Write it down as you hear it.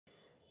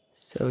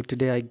So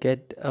today I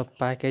get a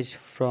package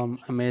from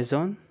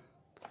Amazon,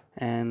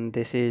 and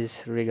this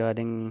is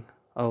regarding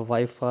a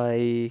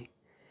Wi-Fi,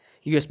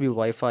 USB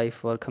Wi-Fi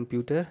for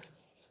computer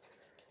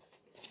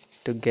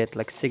to get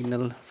like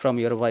signal from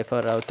your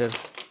Wi-Fi router.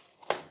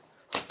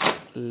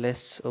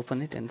 Let's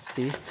open it and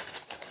see.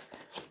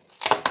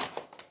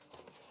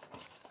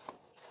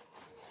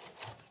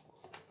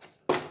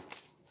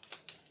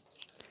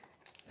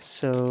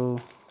 So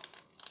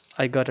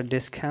I got a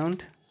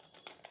discount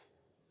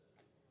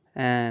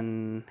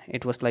and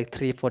it was like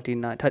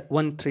 349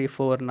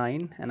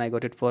 1349, and I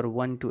got it for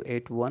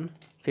 1281,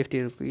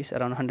 50 rupees,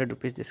 around 100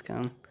 rupees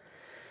discount.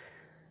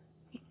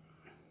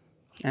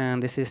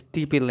 And this is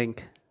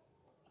TP-Link.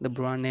 The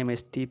brand name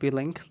is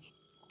TP-Link.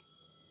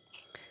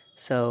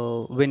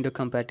 So window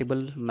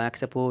compatible, Mac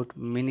support,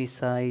 mini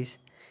size,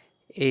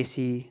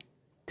 AC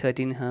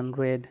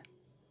 1300,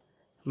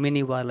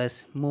 mini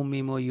wireless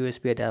mu-mimo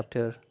USB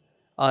adapter,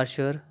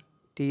 Archer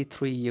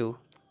T3u.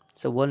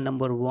 So world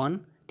number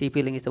one,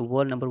 TP-Link is the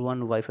world number one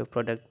Wi-Fi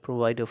product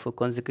provider for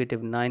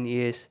consecutive 9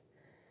 years.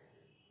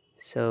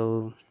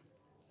 So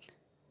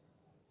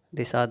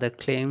these are the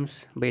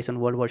claims based on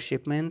worldwide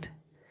shipment.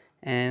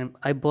 And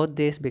I bought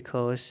this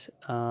because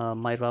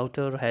my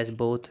router has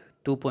both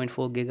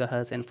 2.4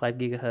 gigahertz and 5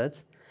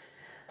 gigahertz.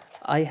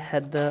 I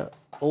had the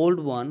old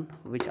one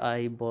which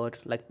I bought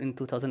like in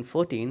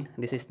 2014.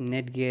 This is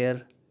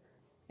Netgear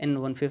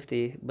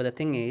N150, but the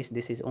thing is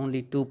this is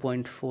only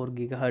 2.4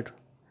 gigahertz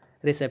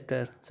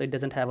receptor, so it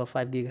doesn't have a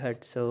 5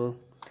 gigahertz. So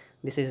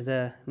this is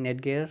the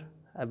Netgear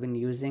I've been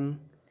using.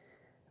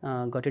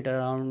 Got it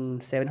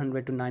around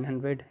 700 to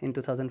 900 in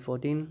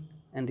 2014,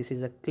 and this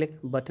is a click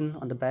button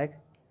on the back.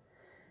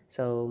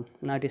 So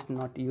now it is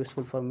not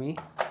useful for me.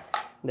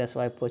 That's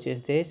why I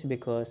purchased this,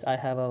 because I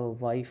have a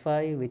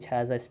Wi-Fi which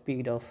has a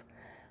speed of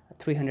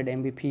 300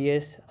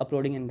 mbps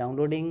uploading and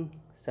downloading.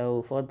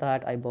 So for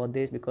that I bought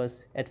this,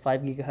 because at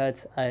 5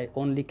 gigahertz I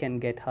only can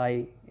get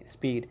high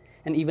speed,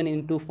 and even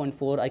in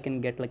 2.4 I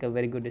can get like a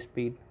very good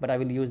speed, but I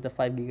will use the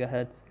 5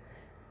 gigahertz.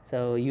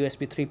 So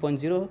USB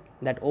 3.0,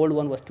 that old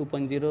one was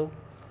 2.0,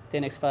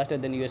 10x faster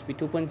than USB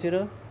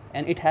 2.0,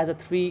 and it has a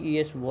 3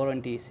 years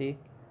warranty. See,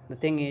 the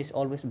thing is,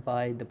 always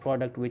buy the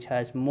product which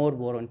has more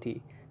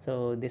warranty.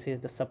 So this is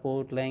the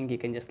support link. You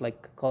can just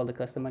like call the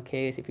customer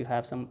case if you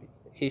have some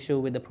issue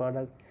with the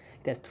product.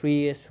 It has 3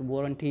 years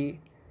warranty,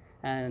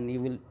 and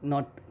you will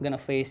not gonna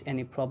face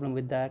any problem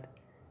with that.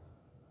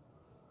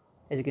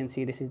 As you can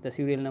see, this is the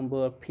serial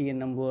number, PN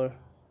number,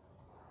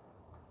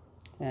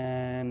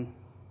 and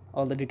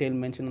all the detail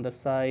mentioned on the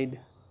side.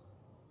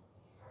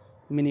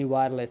 Mini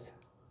wireless.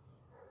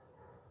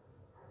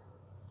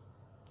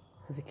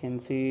 As you can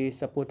see,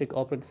 supported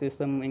operating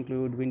system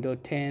include Windows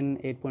 10,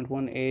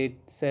 8.18,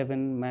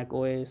 7, Mac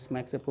OS,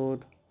 Mac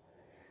support,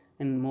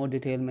 and more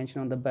detail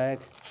mentioned on the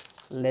back.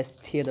 Let's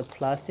tear the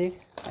plastic.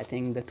 I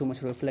think the too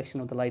much reflection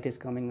of the light is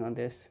coming on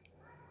this.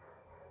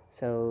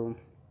 So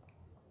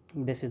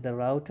this is the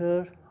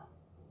router,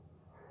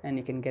 and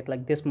you can get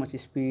like this much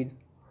speed,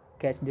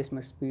 catch this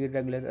much speed,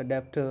 regular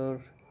adapter,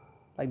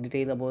 like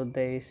detail about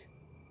this.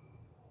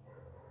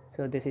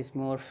 So this is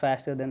more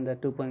faster than the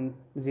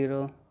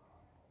 2.0.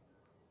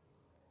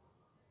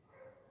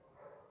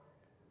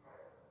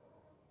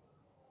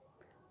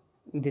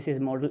 This is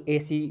model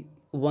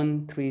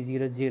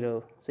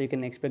AC1300, so you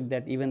can expect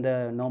that even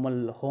the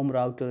normal home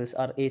routers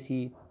are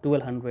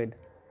AC1200.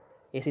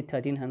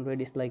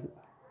 AC1300 is like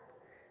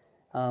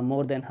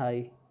more than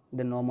high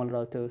than normal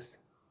routers.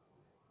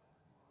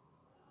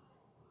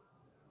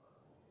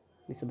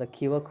 This is the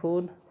QR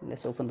code.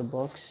 Let's open the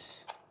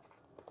box.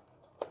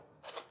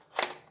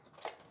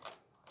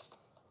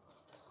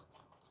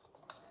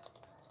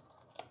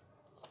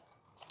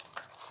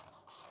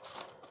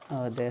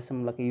 There's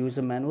some like a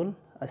user manual,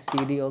 a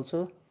CD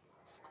also.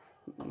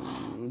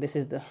 This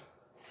is the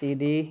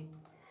CD.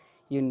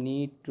 You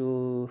need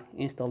to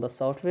install the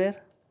software.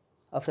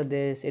 After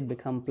this, it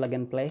becomes plug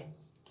and play.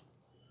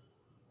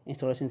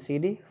 Installation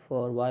CD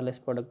for wireless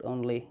product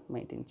only,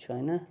 made in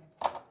China.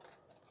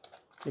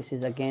 This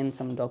is again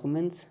some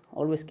documents.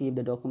 Always keep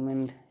the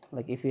document,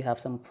 like if you have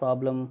some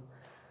problem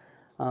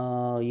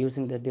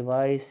using the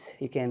device,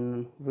 you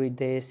can read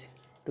this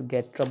to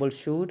get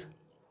troubleshoot.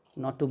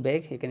 Not too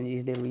big, you can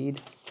easily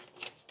read.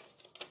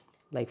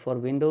 Like for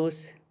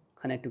Windows,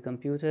 connect to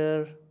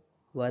computer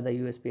via the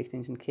USB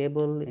extension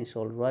cable,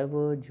 install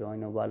driver,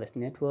 join a wireless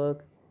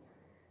network,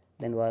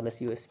 then wireless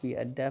USB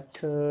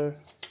adapter.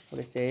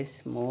 What is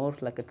this? More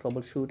like a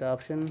troubleshoot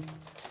option.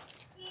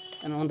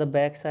 And on the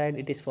back side,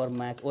 it is for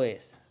Mac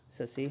OS.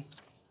 So see,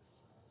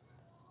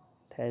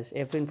 it has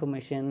every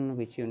information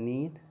which you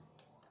need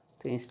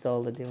to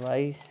install the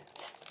device.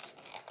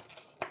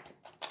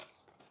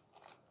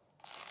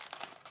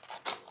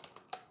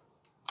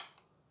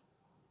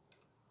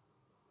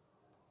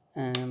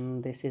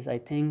 And this is, I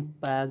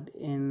think, packed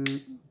in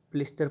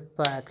blister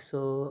pack,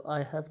 so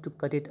I have to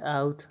cut it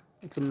out.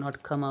 It will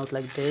not come out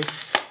like this.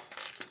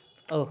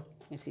 Oh,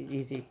 it's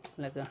easy,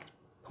 like a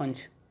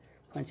punching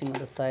on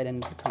the side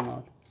and it will come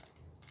out.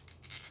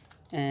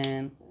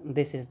 And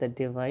this is the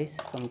device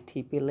from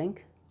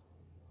TP-Link.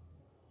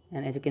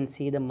 And as you can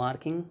see the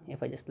marking,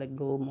 if I just like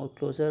go more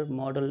closer,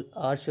 model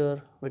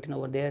Archer written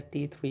over there,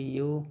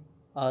 T3u,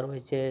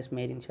 ROHS,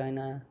 made in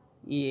China,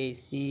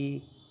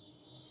 EAC,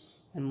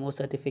 and more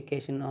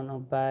certification on our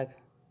back.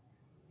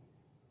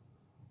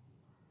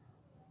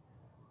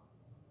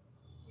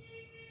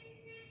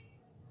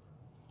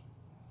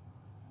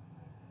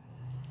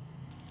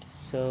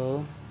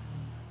 So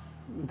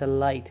the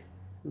light,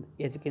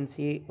 as you can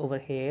see over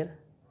here,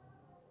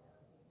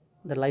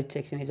 the light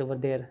section is over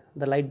there,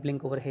 the light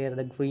blink over here,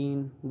 the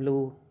green,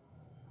 blue,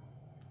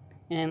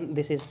 and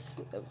this is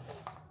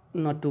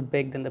not too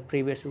big than the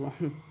previous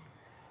one.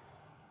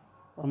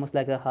 Almost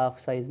like a half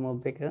size more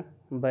bigger,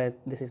 but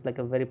this is like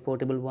a very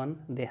portable one.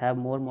 They have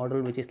more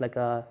model which is like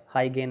a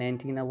high gain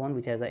antenna one,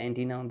 which has an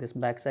antenna on this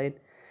backside,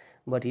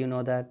 but you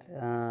know that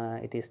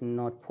it is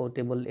not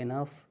portable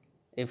enough.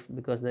 If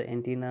because the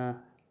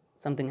antenna,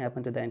 something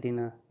happened to the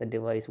antenna, the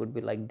device would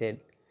be like dead.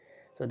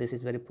 So this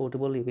is very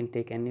portable, you can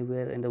take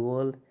anywhere in the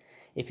world.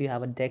 If you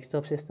have a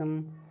desktop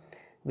system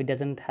which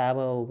doesn't have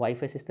a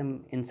Wi-Fi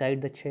system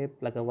inside the chip,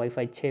 like a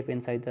Wi-Fi chip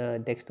inside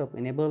the desktop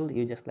enabled,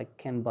 you just like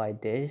can buy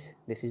this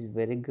is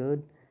very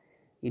good.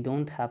 You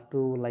don't have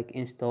to like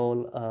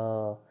install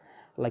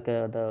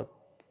the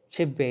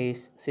chip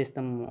based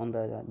system on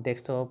the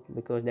desktop,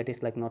 because that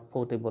is like not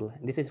portable.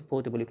 This is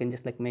portable, you can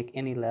just like make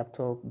any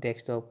laptop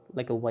desktop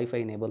like a Wi-Fi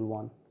enabled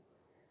one.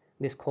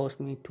 This cost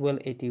me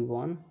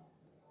 $1281,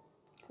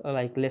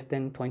 like less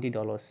than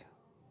 $20.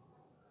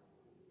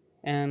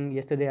 And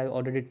yesterday I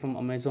ordered it from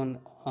Amazon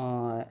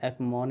at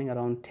morning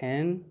around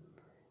 10,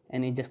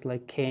 and it just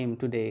like came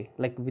today,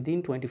 like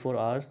within 24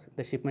 hours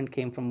the shipment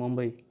came from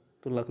Mumbai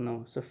to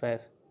Lucknow, so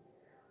fast.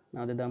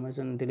 Now that the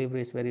Amazon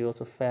delivery is very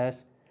also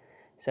fast.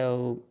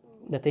 So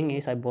the thing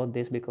is I bought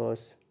this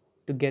because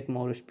to get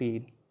more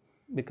speed,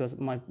 because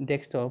my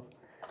desktop,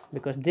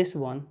 because this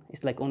one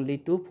is like only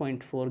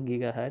 2.4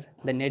 gigahertz,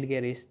 the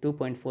Netgear is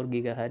 2.4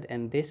 gigahertz,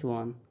 and this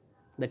one,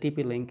 the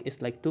TP-Link,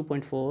 is like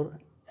 2.4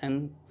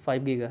 and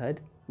 5 gigahertz,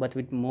 but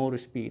with more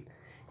speed.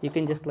 You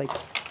can just like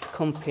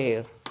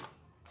compare.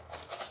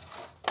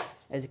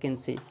 As you can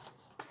see,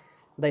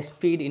 the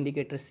speed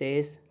indicator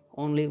says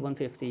only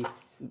 150,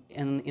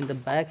 and in the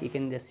back you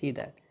can just see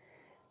that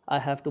I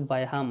have to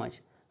buy how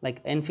much,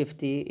 like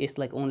N50 is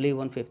like only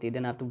 150,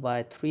 then I have to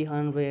buy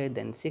 300,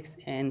 then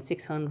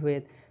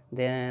 600,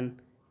 then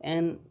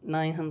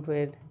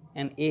N900,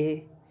 and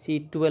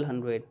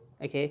AC1200.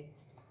 Okay,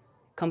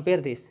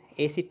 compare this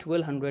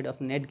AC1200 of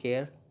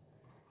Netgear,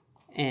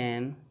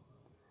 and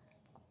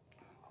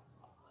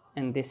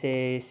this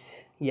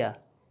is, yeah,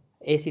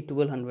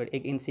 AC1200.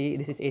 You can see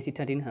this is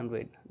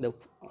AC1300. The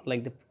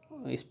like the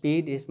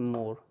speed is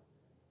more.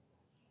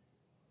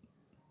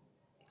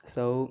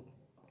 So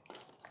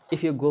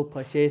if you go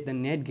purchase the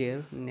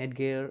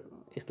Netgear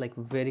is like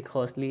very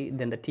costly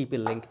than the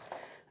TP-Link.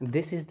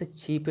 This is the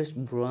cheapest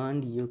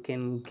brand you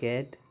can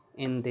get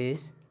in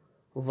this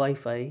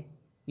Wi-Fi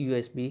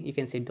USB. You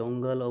can say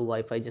dongle or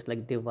Wi-Fi, just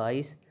like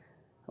device,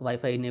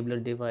 Wi-Fi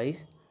enabler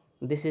device.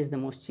 This is the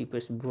most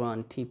cheapest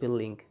brand,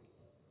 TP-Link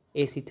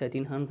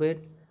AC1300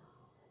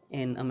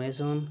 in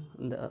Amazon.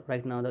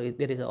 Right now there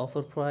is an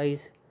offer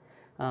price.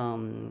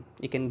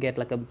 You can get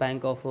like a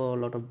bank offer, a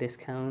lot of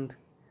discount.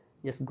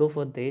 Just go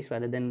for this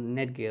rather than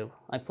Netgear.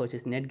 I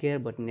purchased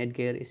Netgear, but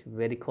Netgear is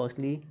very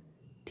costly.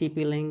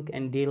 TP-Link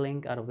and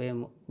D-Link are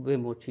way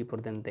more cheaper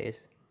than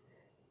this.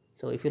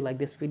 So if you like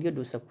this video,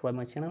 do subscribe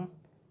my channel.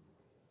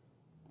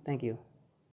 Thank you.